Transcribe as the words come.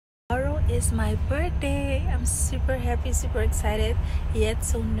is my birthday. I'm super happy, super excited, yet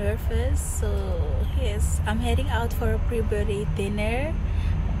so nervous. So yes, I'm heading out for a pre-birthday dinner.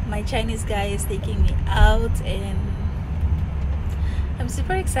 My Chinese guy is taking me out and I'm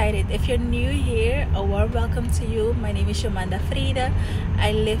super excited. If you're new here, a warm welcome to you. My name is Yomanda Frida.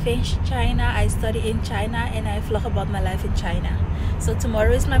 I live in China, I study in China, and I vlog about my life in China. So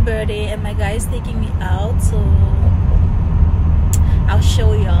tomorrow is my birthday and my guy is taking me out, so I'll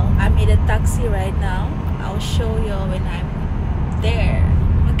show y'all. I'm in a taxi right now. I'll show y'all when I'm there.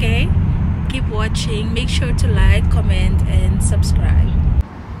 Okay? Keep watching. Make sure to like, comment, and subscribe.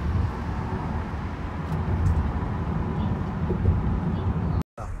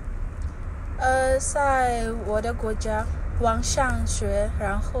 在我的国家往上学，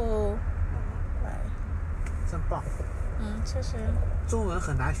然后来。真棒。谢谢。中文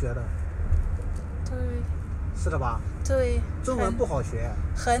很难学的。对。是的吧？对。中文不好学。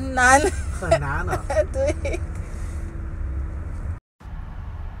很难。很难的。对。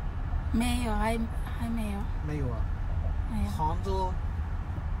没有，还没有。没有啊。没有。杭州、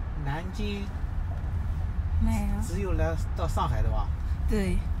南京。没有。只有来到上海的吧？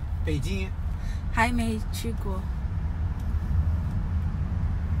对。北京。还没去过。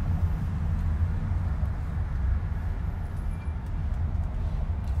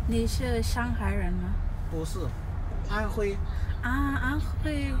你是上海人吗？不是，安徽。安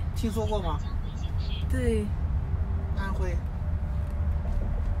徽。听说过吗？对。安徽。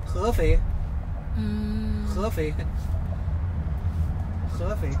合肥。合肥。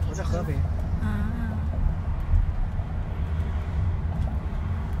合肥，我在合肥。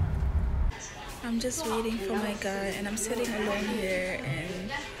I'm just waiting for my guy and I'm sitting alone here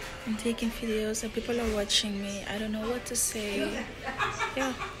and I'm taking videos and people are watching me. I don't know what to say.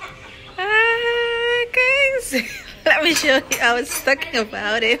 Yeah. Guys, let me show you. I was talking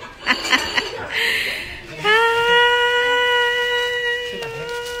about it.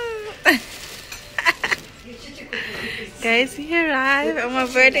 Guys, he arrived and my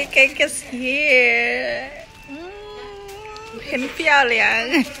birthday cake is here. 很漂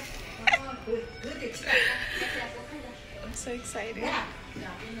亮. I'm so excited.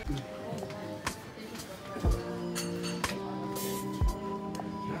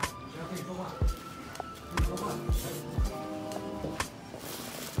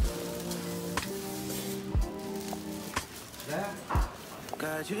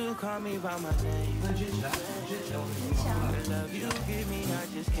 God, you call me by my name. The love you give me, I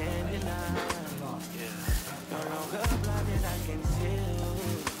just can't deny. No longer blinded, I can see you.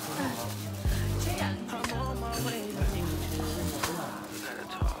 I'm on my way to meet you. We gotta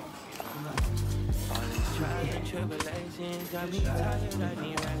talk. All these trials and tribulations got me tired, I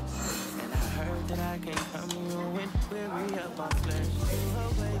need rest. And I heard that I can come to you when weary of my flesh. You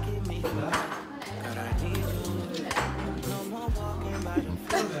awaken me back. God, I need you. No more walking by the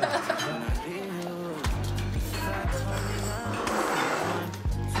field. I need you. God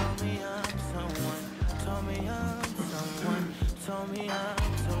told me I'm someone. Told me I'm someone. Told me I'm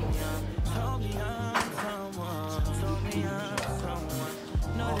someone. Told me I'm someone. Told me I'm someone.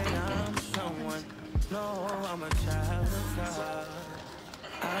 Know that I'm someone. No, I'm a child of God.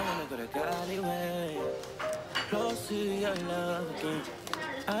 I wanna go to Godly way. Close to your love again.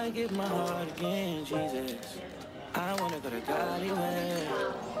 I give my heart again, Jesus. I wanna go to Godly way.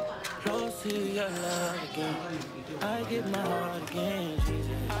 Close to your love again. I give my heart again,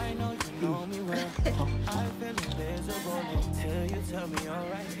 Jesus. I know you know me well. I feel invisible until you tell me you're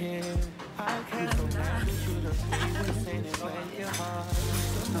right here. I can't imagine you to be within and break your heart.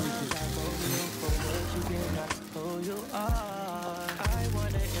 Sometimes I go you for what you did, not who you are. I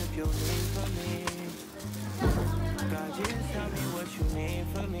wonder if you need for me. God, just tell me what you need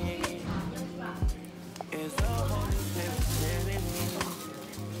from me. It's the Holy Spirit living in me.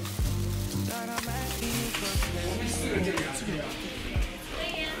 God, I'm asking you for clarity.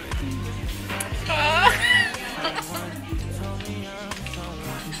 Told me I'm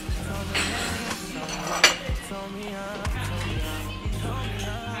someone. Told me I'm someone. Told me I'm someone. Told me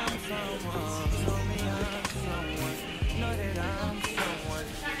I'm someone. Told me I'm someone. Know that I'm someone.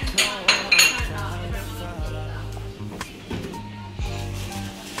 No, I'm a child of God.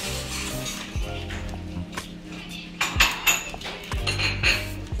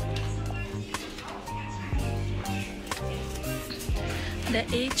 The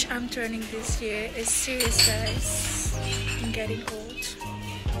age I'm turning this year is serious, guys. I'm getting old.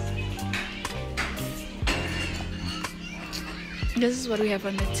 This is what we have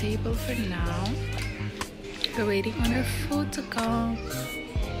on the table for now. We're waiting on our food to come.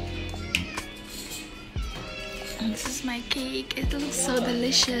 This is my cake. It looks so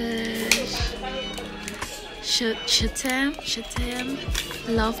delicious. Je t'aime.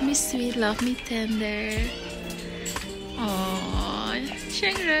 Love me sweet, love me tender. Oh,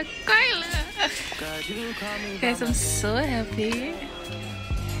 guys, I'm so happy.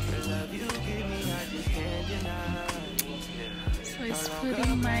 So it's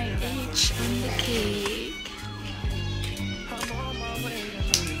putting my H on the cake.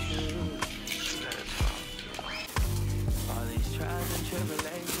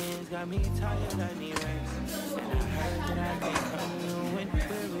 Got me tired, I need rest. And I heard that I can't come to you when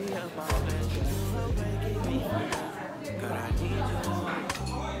weary of my flesh. You will make me free. God, I need you.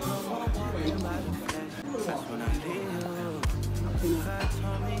 No more walking by the flesh. That's when I need you. God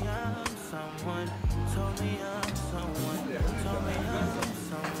told me I'm someone. Told me I'm someone. Told me I'm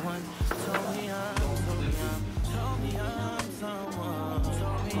someone. Told me I'm someone. Told me I'm someone.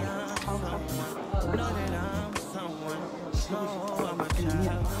 Told me I'm someone. Know that I'm someone. No, I'm a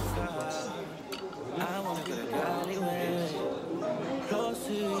child of God. I wanna go to Godly way, close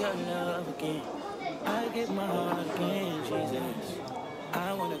to your love again. I get my heart again, Jesus.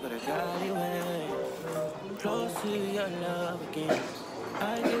 I wanna go to Godly way, close to your love again.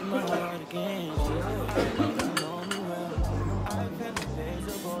 I get my heart again, Jesus. You know me well. I've been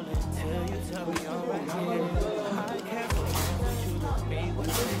invisible until you tell me I'm right here. I can't believe that you look me when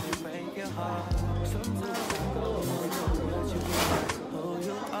you break your heart. Sometimes I go but you get who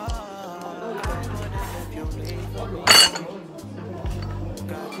you are. I wonder if you leave for me.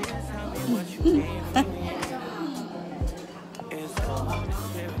 God, just tell me what you need from me. It's the Holy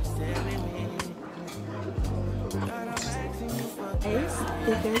Spirit telling me. God, I'm asking you for Guys,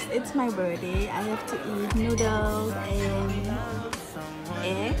 because it's my birthday, I have to eat noodles and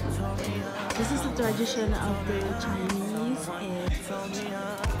egg. This is the tradition of the Chinese. And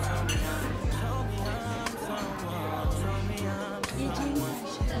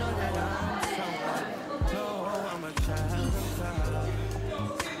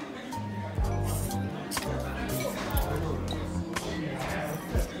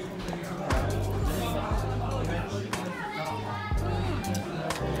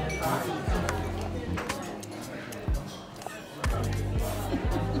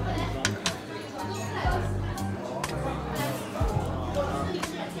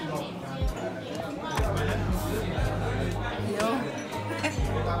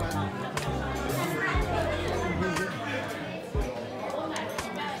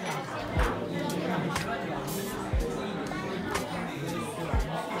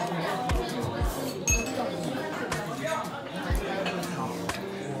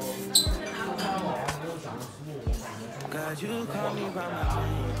God, you call me by my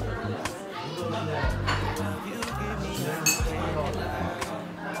name. Love you give me everything.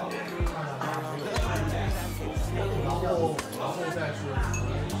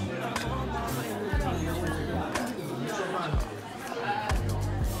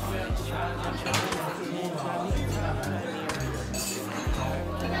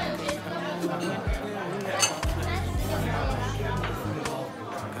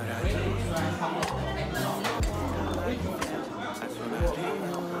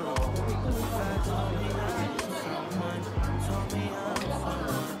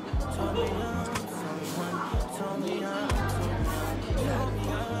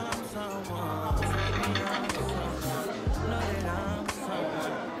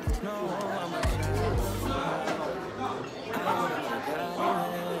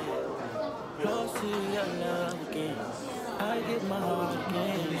 I get my heart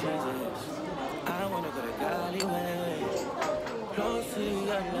again, Jesus. I wanna go to Godly way, close to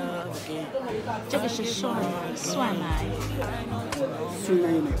your love again. 这个是蒜奶。酸奶呢？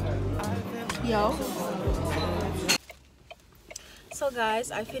有。So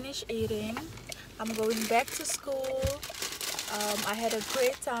guys, I finished eating. I'm going back to school. I had a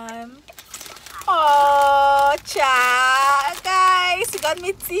great time. Oh, cha, guys, he got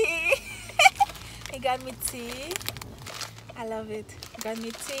me tea. He got me tea. I love it. Got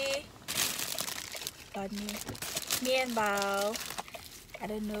me tea. Got me mian bao. I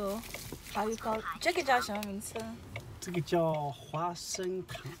don't know how you call it. 这个叫什么名字？这个叫花生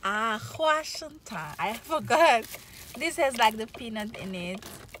糖。Ah, 花生糖. I forgot. This has like the peanut in it.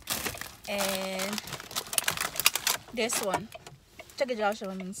 And this one. 这个叫什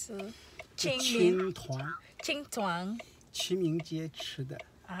么名字？青团。青团。清明节吃的。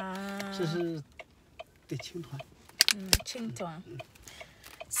啊。这是对青团。青团。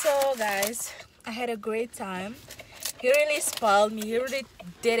So guys, I had a great time. He really spoiled me. He really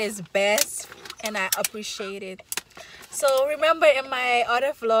did his best, and I appreciate it. So remember in my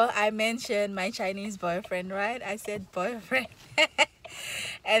other vlog, I mentioned my Chinese boyfriend, right? I said boyfriend.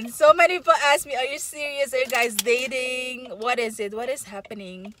 And so many people ask me, are you serious? Are you guys dating? What is it? What is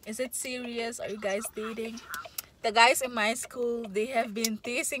happening? Is it serious? Are you guys dating? The guys in my school, they have been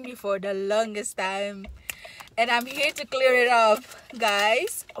teasing me for the longest time. And I'm here to clear it up.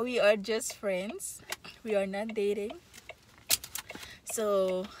 Guys, we are just friends. We are not dating.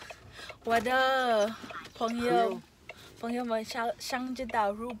 So, 我的朋友们想知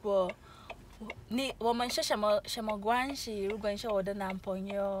道，如果我们是什么关系？如果你是我的男朋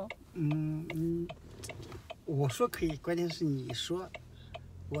友，我说可以，关键是你说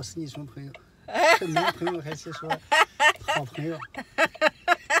我是你什么朋友？是男朋友还是说好朋友？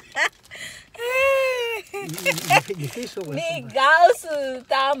你可以说我是你告诉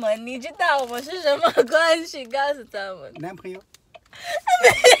他们，你知道我们是什么关系？告诉他们。男朋友。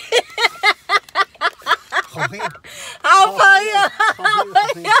好朋友，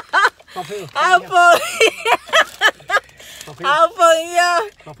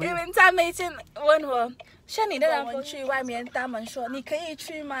因为他们以前问我，像你的男朋友去外面，他们说你可以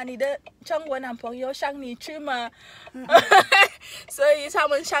去吗？你的中国男朋友想你去吗？所以他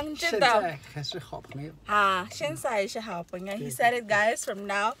们想知道。现在还是好朋友啊，现在还是好朋友。He said it, guys. From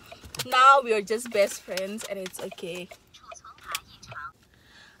now we are just best friends, and it's okay.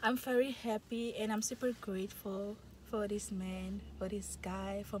 I'm very happy and I'm super grateful for this man, for this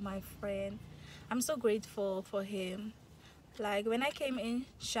guy, for my friend. I'm so grateful for him. Like when I came in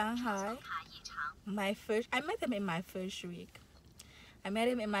Shanghai, I met him in my first week.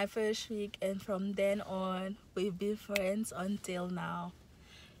 And from then on, we've been friends until now.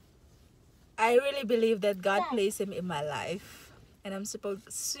 I really believe that God placed him in my life. And I'm super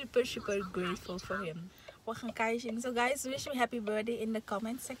grateful for him. So guys, wish me happy birthday in the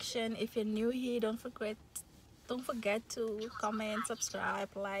comment section. If you're new here, don't forget to comment, subscribe,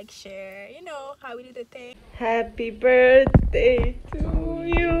 like, share. You know how we do the thing. Happy birthday to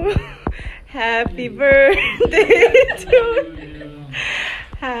you. Happy birthday to you.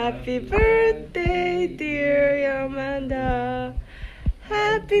 Happy birthday, dear Amanda.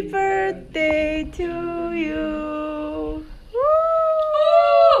 Happy birthday to you.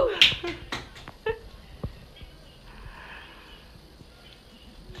 Woo!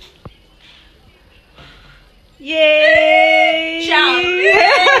 Yay!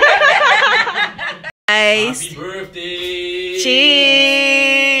 Guys. Happy birthday!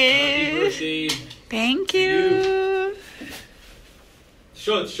 Cheers! Happy birthday! Thank you.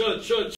 Shot.